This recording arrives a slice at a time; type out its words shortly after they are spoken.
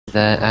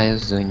That I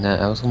was doing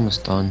that. I was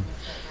almost done.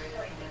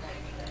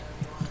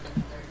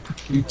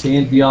 You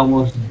can't be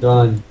almost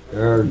done.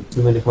 There are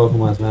too many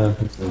Pokemon now.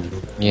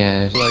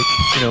 Yeah. Like,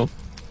 you know.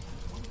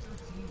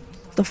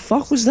 The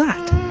fuck was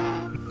that?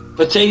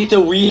 Potato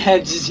Wee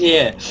Heads is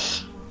here.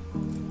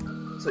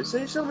 So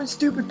say something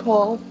stupid,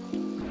 Paul.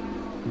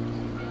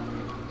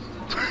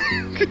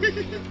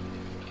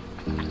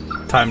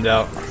 Timed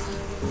out.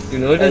 You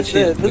know that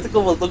shit.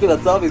 Physical was looking at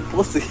zombies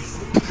pussy.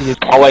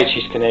 Oh wait,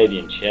 she's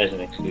Canadian. She has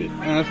an excuse.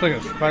 Man, that's like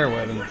a spider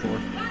web in the floor.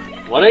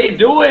 What are you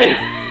doing?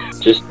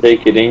 Just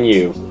take it in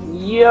you.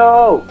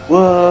 Yo!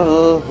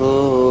 Whoa.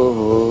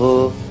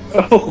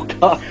 Oh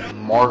god.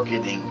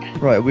 Marketing.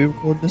 Right, are we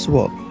recording this or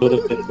what? What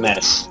a bit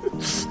mess.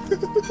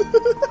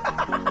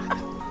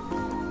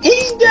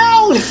 He's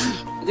down!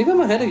 I think I'm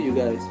ahead of you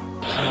guys.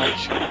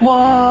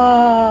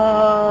 What?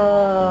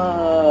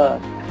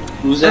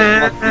 Who's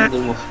that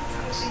fucking the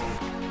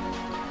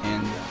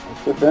And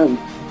With them.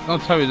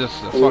 don't tell me this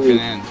is the fucking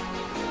end.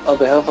 On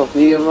behalf of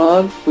me and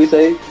Ron, we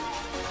say,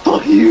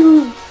 fuck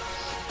you!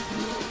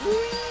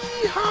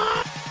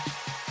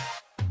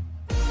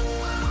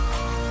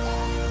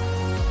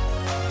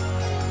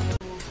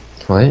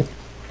 What?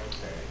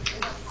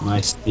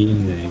 My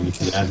Steam name. You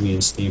should add me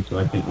in Steam so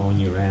I can own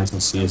your ass on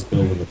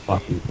CSGO with a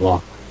fucking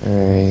block.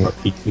 Alright. Or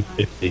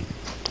P250.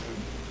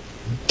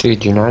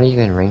 Dude, you're not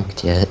even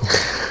ranked yet.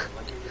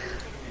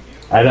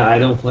 I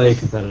don't play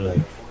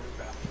competitive.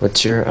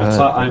 What's your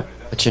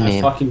what's your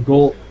name? Fucking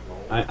gold.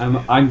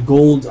 I'm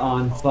gold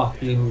on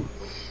fucking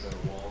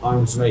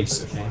arms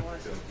race. Okay.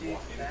 Or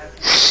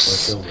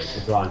silver,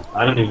 or bronze.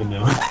 I don't even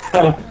know.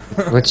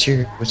 What's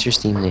your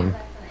Steam name?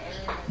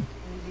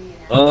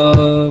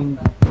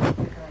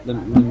 Let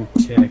me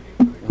check.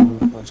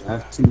 I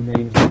have two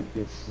names.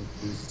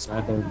 It's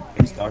either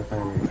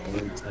Starfire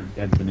or it's a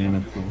Dead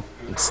Banana Pool.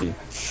 Let's see.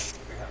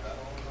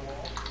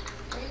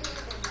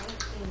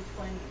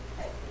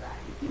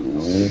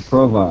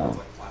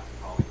 Profile.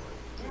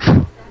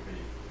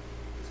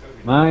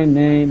 My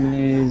name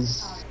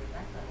is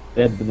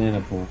Dead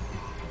Banana Pool.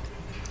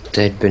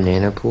 Dead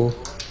Banana Pool?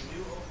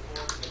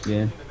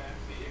 Yeah.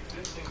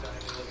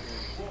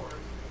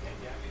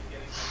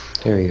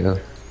 There we go.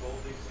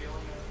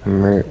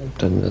 Mert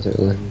the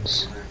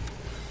Netherlands.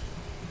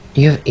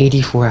 You have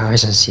 84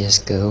 hours on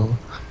CSGO.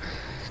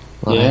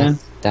 Well, I Yeah. have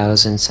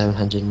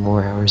 1,700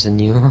 more hours than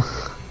you.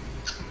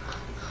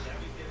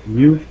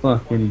 You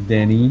fucking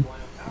Denny.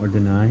 Or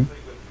deny.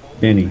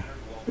 Denny.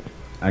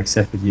 I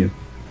accepted you.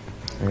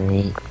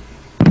 Alright.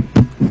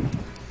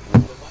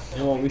 You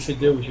know what we should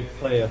do? We should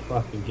play a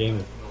fucking game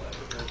of...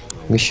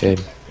 We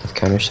should. Of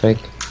Counter-Strike.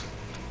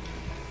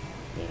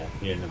 Yeah,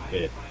 here in a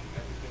bit.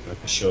 I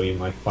can show you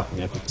my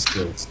fucking epic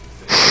skills.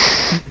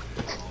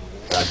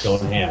 That I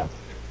don't have.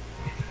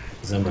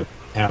 Because I'm a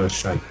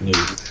Counter-Strike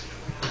noob.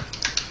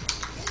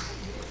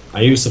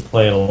 I used to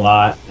play it a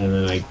lot, and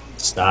then I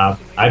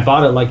stopped. I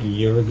bought it like a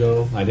year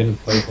ago. I didn't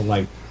play for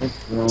like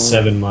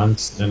 7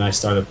 months. Then I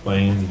started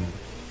playing, and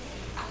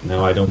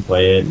now I don't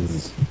play it,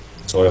 and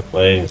sort of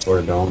play, and sort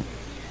of don't.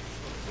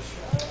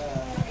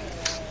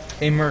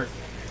 Hey Mert,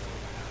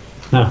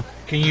 Huh.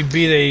 can you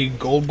beat a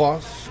gold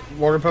boss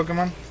water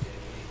Pokemon?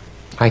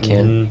 I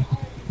can.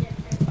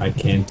 I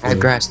can't. I have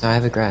grass. No, I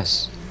have a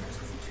grass.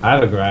 I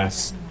have a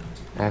grass.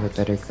 I have a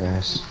better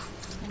grass.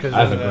 Because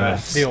I have a there's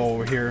grass. seal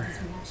over here.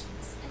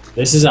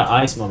 This is an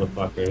ice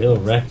motherfucker. He'll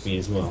wreck me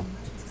as well.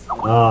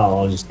 Oh,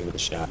 I'll just give it a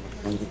shot.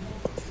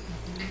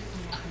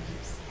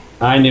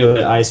 I knew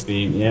it. Ice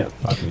beam. Yeah,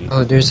 fuck me.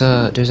 Oh, there's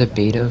a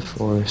beta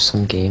for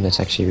some game that's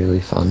actually really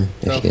fun.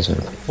 If you guys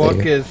want to play Fuck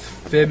later. is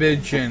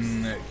Fibbage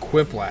and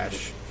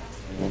Quiplash?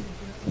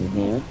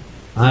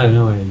 I have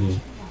no idea.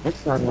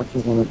 Next time, what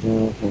you want to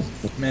do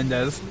is...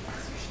 Mendez.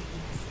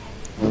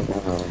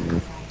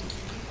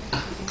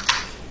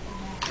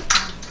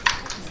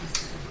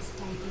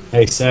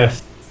 Hey,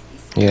 Seth.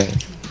 Yeah.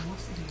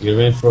 You're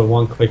in for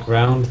one quick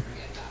round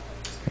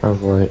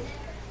Of what?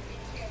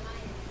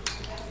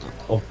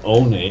 of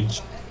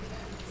ownage.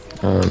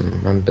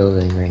 I'm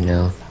building right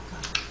now.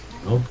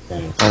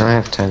 Okay. I don't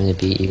have time to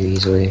beat you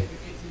easily.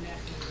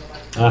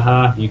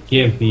 You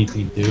can't beat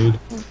me, dude.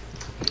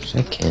 Yes,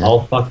 I can.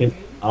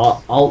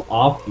 I'll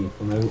off you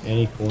from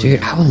any corner.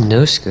 Dude, I will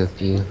no-scope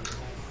you.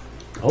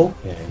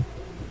 Okay.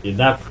 You're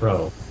that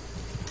pro.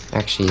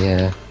 Actually,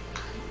 yeah.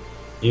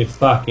 You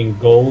fucking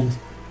gold.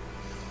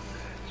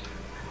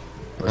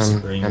 Or I'm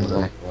Supreme, I'm,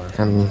 whatever like, you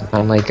are.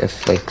 I'm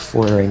like like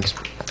 4 ranks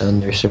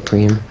under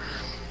Supreme.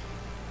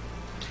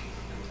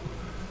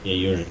 Yeah,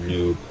 you're a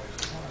noob.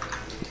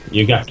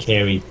 You got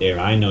carried there.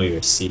 I know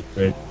your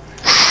secret.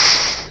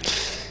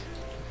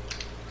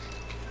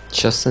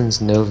 Justin's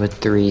Nova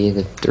 3,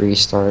 the 3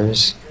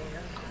 stars.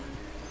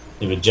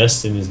 Yeah, but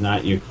Justin is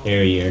not your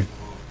carrier.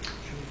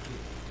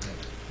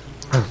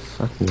 Oh,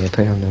 fuck me, I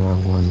put on the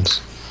wrong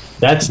ones.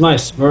 That's my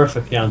Smurf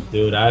account,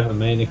 dude. I have a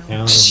main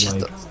account Shut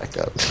of the like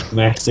fuck up.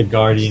 Master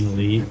Guardian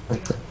Elite.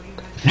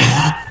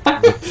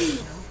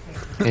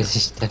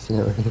 It's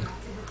definitely.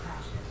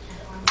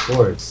 Of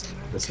course.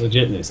 That's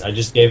legitness. I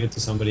just gave it to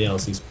somebody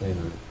else who's playing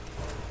on it.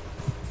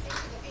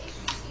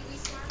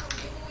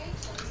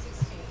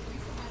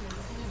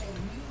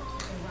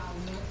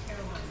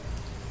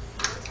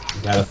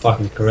 Got a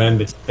fucking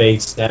Karambit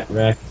Fate Stat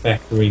Rack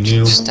Factory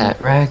New. Stat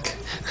rack?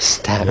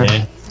 Stat Yeah.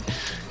 rack?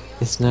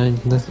 It's not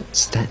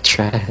stat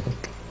track.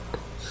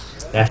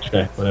 Stat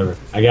Track, whatever.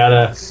 I got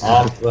a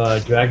off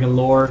Dragon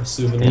Lore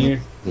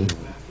souvenir.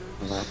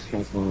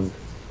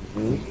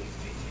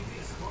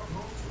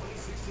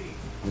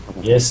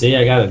 Yeah, see,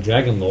 I got a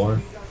Dragon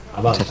Lore. How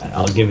about that?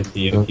 I'll give it to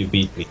you if you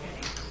beat me.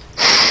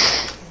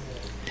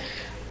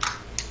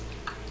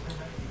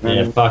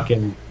 Yeah,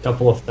 fucking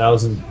couple of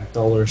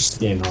 $1,000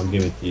 skin, I'll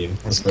give it to you.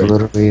 It's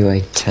literally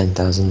like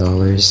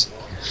 $10,000.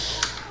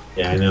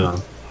 Yeah, I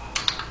know.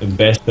 In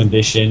best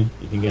condition,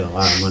 you can get a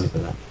lot of money for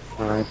that.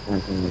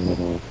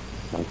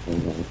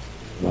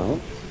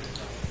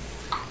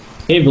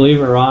 Can you believe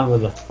we're on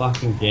with a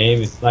fucking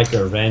game? It's like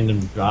a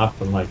random drop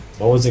from like,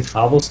 what was it,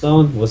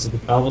 Cobblestone? Was it the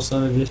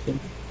Cobblestone edition?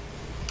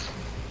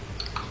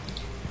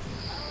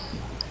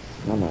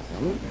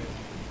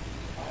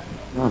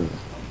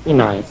 Be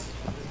nice.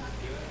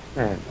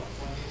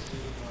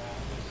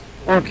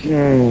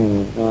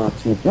 Okay,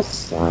 to this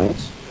side.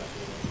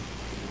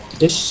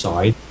 This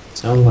side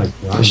sounds like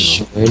I don't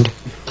Should. know.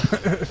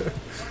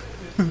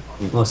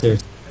 Oh,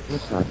 seriously.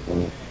 This side.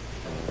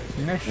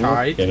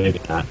 Yeah, maybe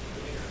not.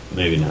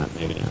 Maybe not.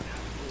 Maybe not.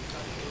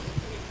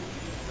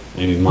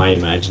 Maybe my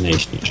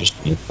imagination is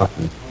just being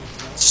fucking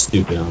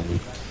stupid on me.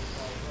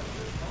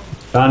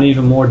 Found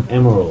even more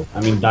emerald.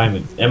 I mean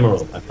diamond.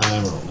 Emerald. I found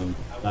emerald.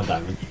 Not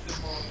diamond.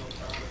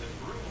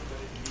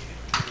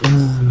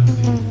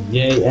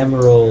 Yay,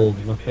 Emerald,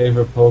 my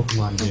favorite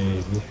Pokemon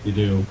game. What you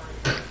do?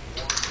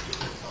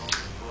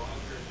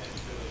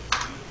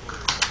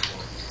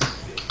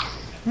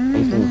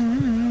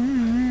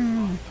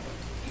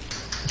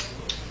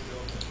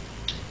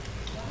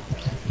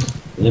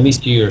 Let me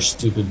see your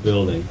stupid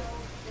building.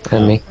 I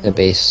make the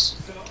base.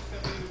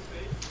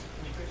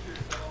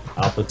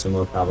 I'll put some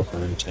more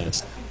cobblestone in the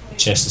chest. The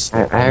chest is.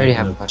 I already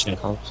have a the bunch of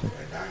chest. cobblestone.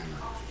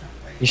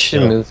 You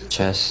should Yeah. move the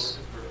chest.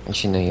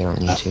 But you know you don't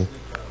need to.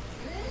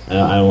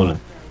 I don't wanna.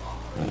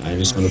 I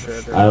just wanna.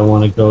 I don't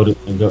wanna go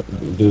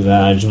do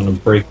that. I just wanna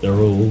break the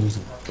rules.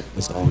 Put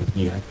this all in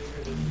here.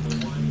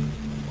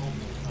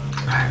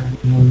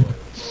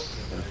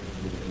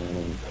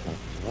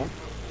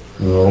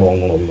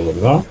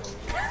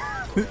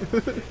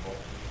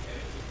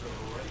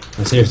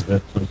 Seriously,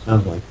 that's what it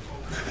sounds like.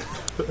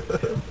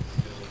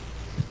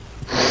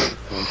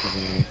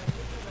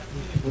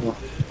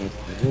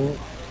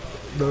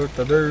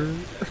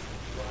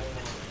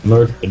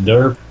 Mert the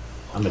derp.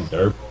 I'm a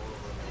derp.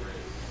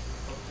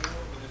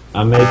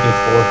 I'm making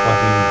 4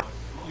 fucking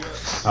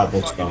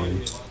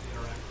cobblestones.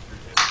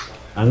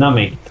 I'm not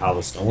making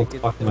cobblestone. What the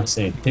fuck am I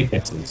saying?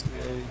 Pickaxes.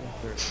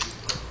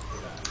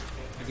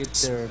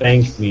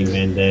 Spank me,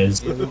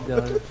 Mendez.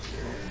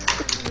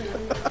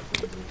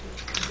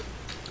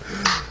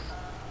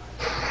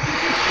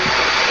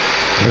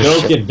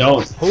 Joke you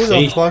don't. Who the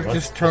Jeez, fuck what?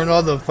 just turned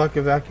on the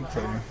fucking vacuum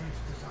cleaner?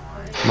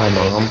 My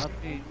mom.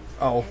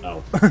 Oh.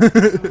 Oh.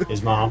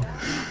 His mom.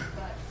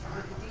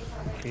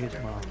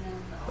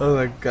 I was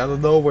like, out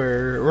of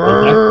nowhere. Is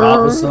that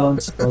cobblestone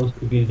supposed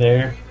to be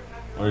there?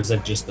 Or is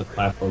that just the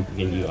platform to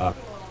get you up?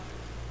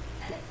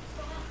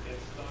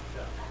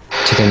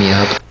 To get me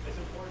up.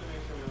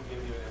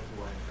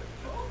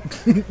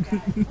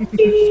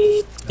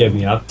 Get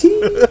me up.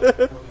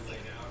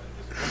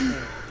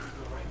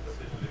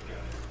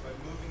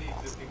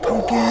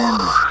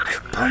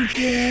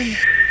 Pumpkin!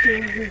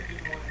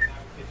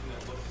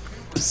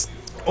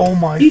 Oh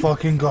my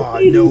fucking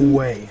god, no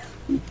way.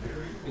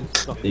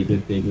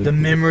 The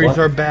memories What?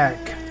 are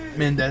back,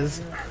 Mendez.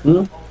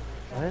 Hmm?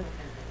 What?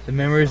 The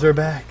memories are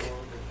back.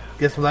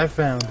 Guess what I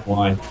found?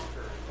 Why?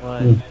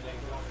 What?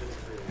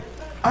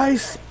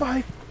 Ice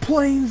Spike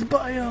Plains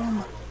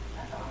biome.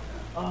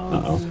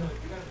 Uh-oh.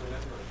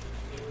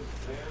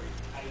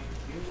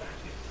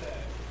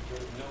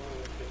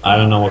 I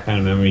don't know what kind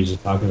of memories you're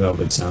talking about,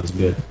 but it sounds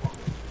good.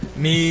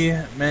 Me,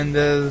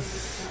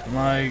 Mendez,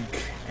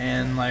 Mike,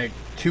 and like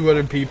 2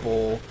 other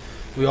people.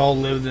 We all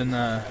lived in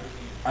the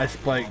Ice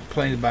Spike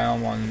Plains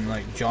biome on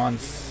like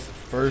John's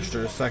first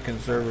or second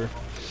server.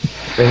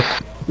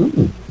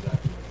 Hmm.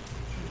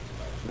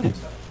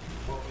 Nice.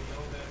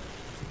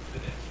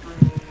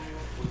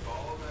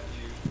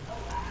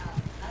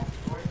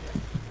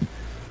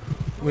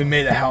 We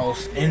made a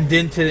house,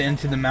 indented it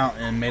into the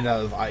mountain, made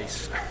out of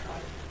ice.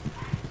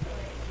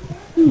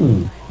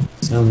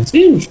 Sounds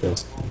interesting.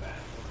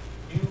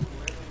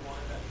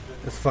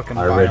 This fucking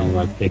I already biome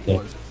like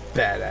pickaxe. was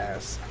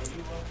badass.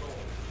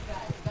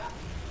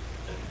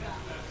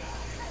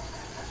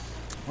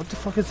 What the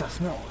fuck is that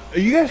smell? Are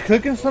you guys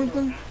cooking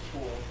something?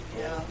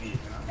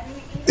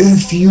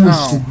 If you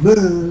Oh.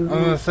 I'm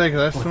gonna say,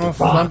 cause I smell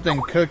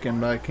something cooking,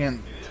 but I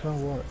can't tell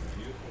what.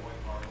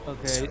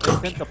 Okay,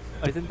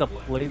 I sent the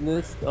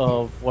playlist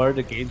of what are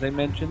the games I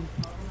mentioned.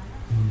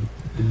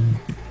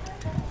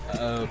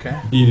 Okay.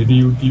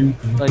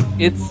 Like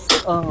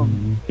it's let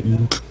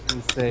me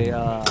say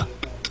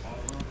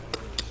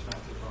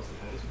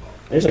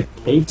There's a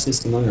cave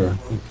system under our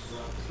feet.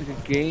 like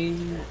a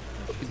game.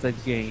 It's a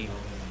game.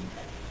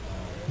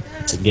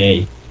 It's a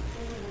gay.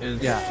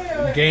 It's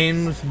Yeah.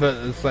 games, but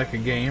it's like a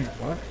game.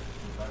 What?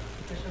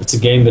 It's a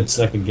game, but it's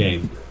like a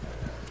game.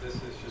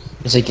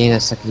 It's a game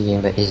that's like a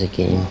game, but is a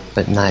game,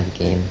 but not a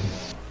game.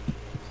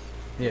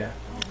 Yeah.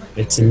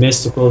 It's a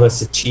mystical,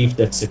 that's a chief,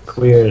 that's a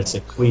queer, it's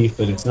a queef,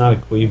 but it's not a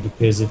queef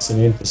because it's an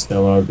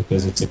interstellar,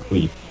 because it's a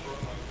queef.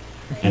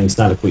 And it's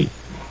not a queef.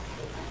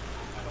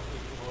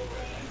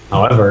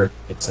 However,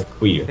 it's a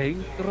queer.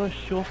 Dentro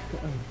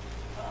Shokan.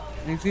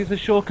 This is a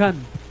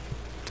Shokan.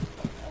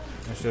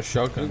 It's just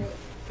Shogun.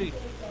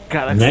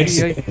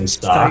 Galaxy Mexican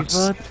socks.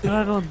 Cyber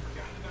Dragon.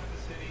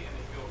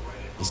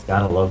 Just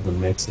gotta love the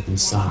Mexican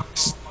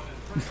socks.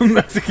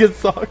 Mexican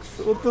socks.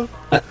 What the?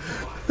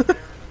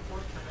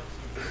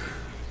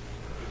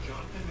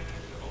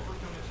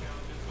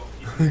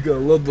 I gotta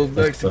love those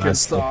That's what I Mexican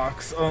said.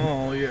 socks.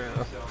 Oh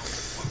yeah.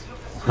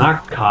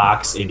 Not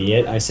cocks,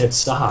 idiot. I said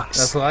socks.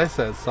 That's what I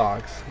said.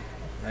 Socks.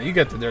 Now you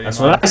got the dirty. That's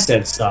mind. what I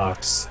said,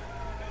 socks.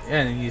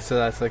 Yeah, and you said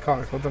I said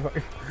cocks. What the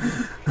fuck?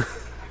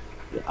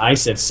 I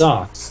said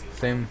socks.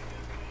 Same.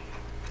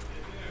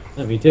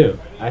 No, me too.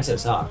 I said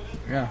socks.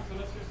 Yeah.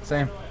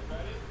 Same.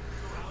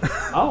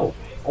 Oh,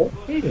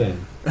 okay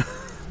then.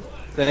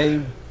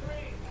 Same.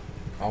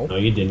 Oh. No,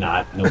 you did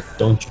not. No,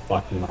 don't you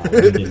fucking lie.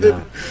 You did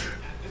not.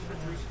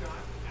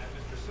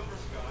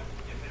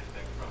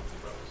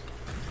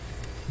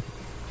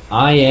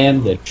 I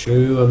am the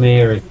true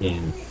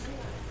American.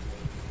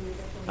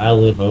 I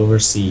live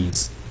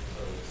overseas.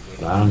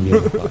 But I don't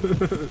give a fuck.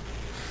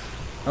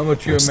 I'm a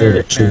true I'm still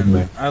a true American.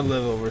 American. I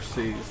live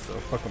overseas, so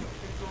fuck them.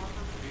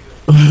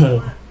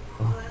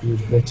 Fuck you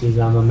bitches,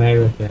 I'm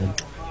American.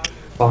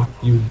 Fuck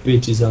you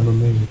bitches, I'm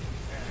American.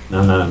 No,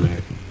 I'm not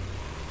American.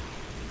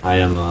 I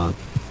am,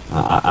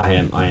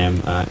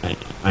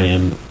 I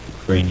am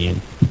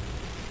Ukrainian.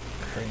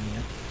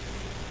 Ukrainian.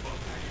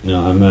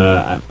 No,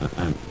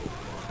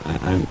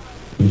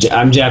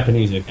 I'm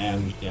Japanese, okay?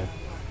 I'm just Japanese.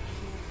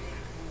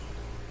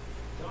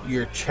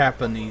 You're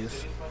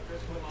Japanese.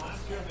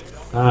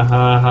 Ha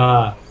ha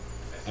ha.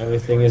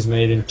 Everything is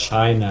made in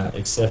China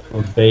except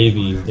for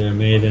babies. They're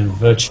made in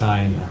the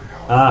China.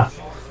 Ah.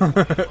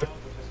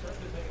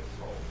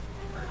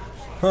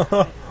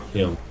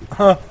 Kill me.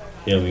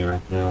 Kill me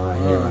right now, right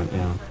here, right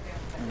now.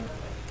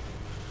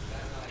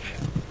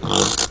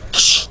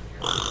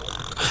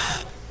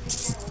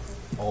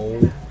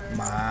 Oh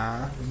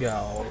my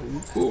god.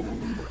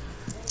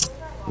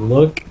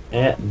 Look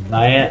at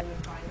that.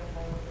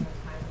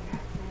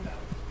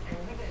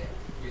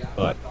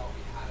 But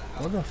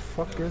What the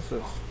fuck is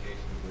this?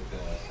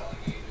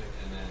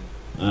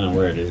 I don't know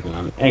where it is, but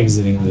I'm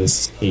exiting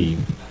this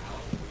cave.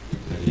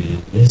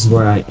 And this is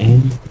where I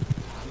end.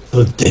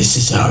 So this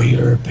is how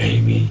you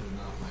repay me.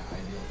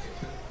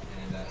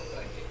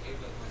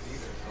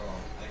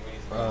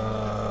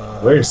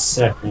 Where's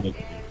Seth?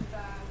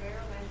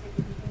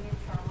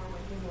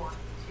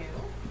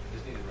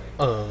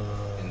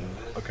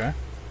 Okay.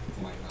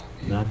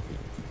 Nothing.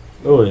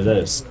 Oh, is that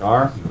a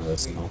scar? No,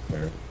 that's no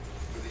fair.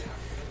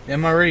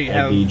 Am I already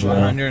have That'd be dry.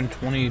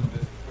 120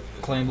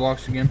 claim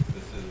blocks again?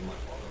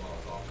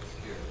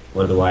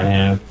 What do I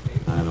have?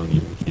 I don't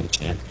even can't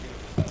chat.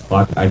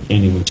 Fuck, I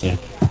can't even chat.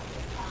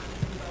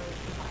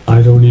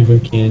 I don't even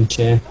can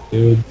chat,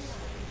 dude.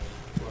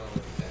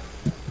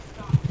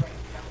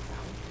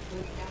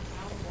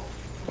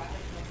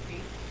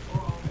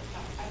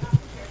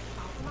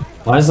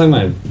 Why is like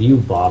my view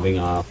bobbing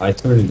off? I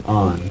turned it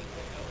on.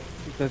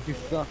 Because you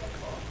suck.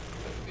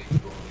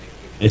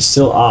 It's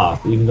still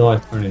off, even though I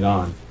turned it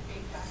on.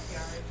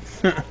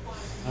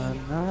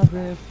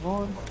 Another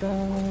monster.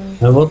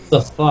 Now what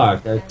the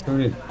fuck? I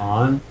turn it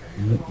on?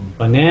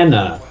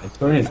 Banana! I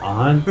turn it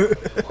on,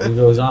 it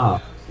goes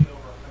off.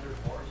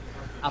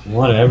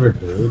 Whatever,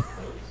 dude.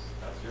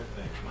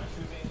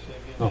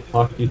 Oh,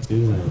 fuck you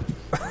too, then.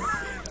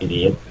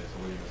 Idiot.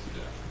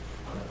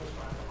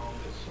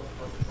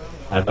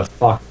 Have a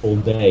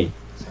fuckful day.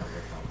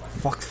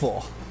 Fuck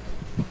full.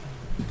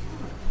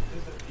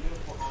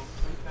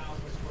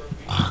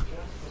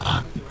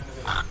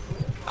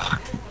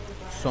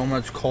 So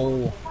much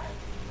coal.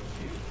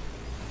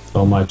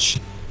 So much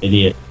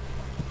idiot.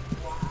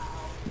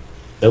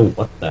 Oh,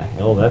 what the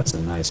hell? That's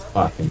a nice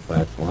fucking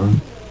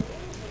platform.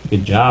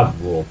 Good job,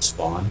 World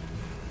Spawn.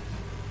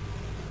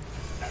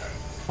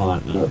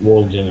 Spawn,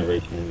 World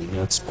Generation, I mean,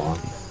 not Spawn.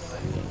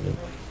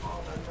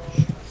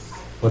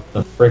 What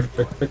the frick,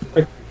 frick, frick,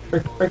 frick,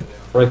 frick, frick,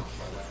 frick,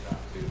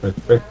 frick,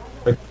 frick,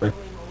 frick, frick.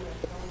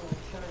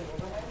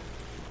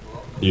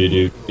 Do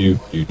do do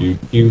do do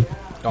do.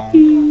 Donk.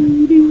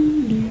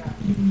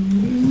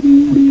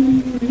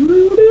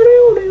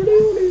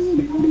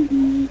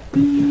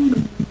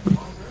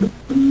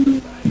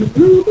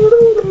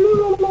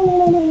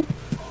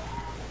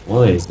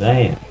 What is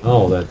that?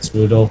 Oh, that's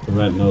Rudolph the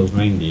Red-Nosed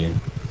Reindeer.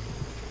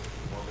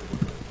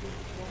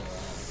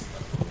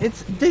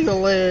 It's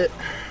Diglett.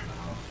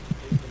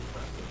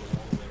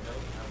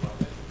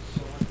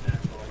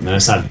 No,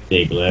 it's not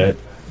Diglett.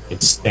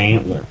 It's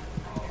Stantler.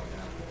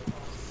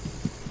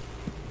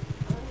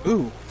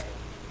 Ooh.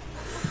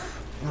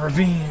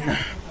 Ravine.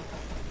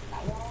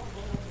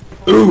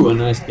 Ooh, a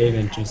nice cave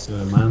entrance to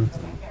a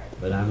mountain.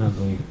 but I'm not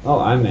going. Oh,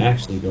 I'm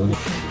actually going.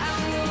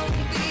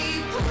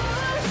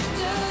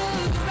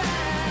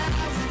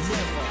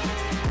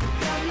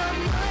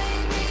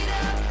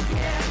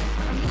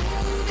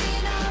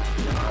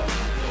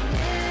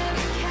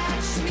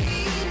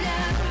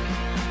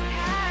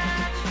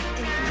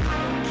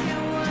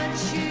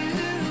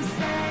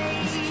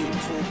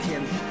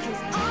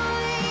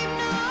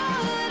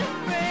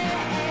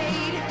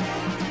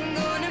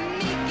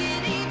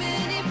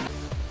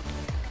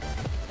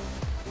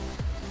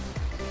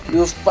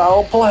 Use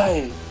foul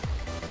play.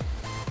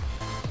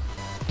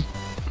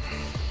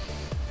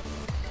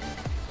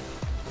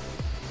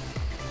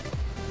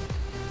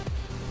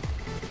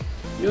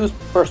 Use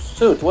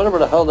pursuit, whatever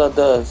the hell that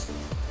does.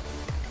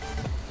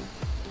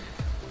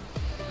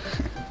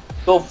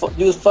 Go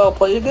use foul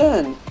play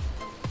again.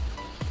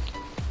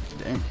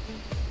 Damn.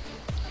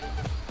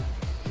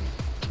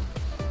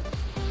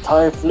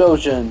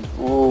 Typhlosion.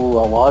 Ooh,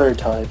 a water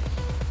type.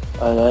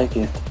 I like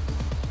it.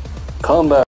 Combat.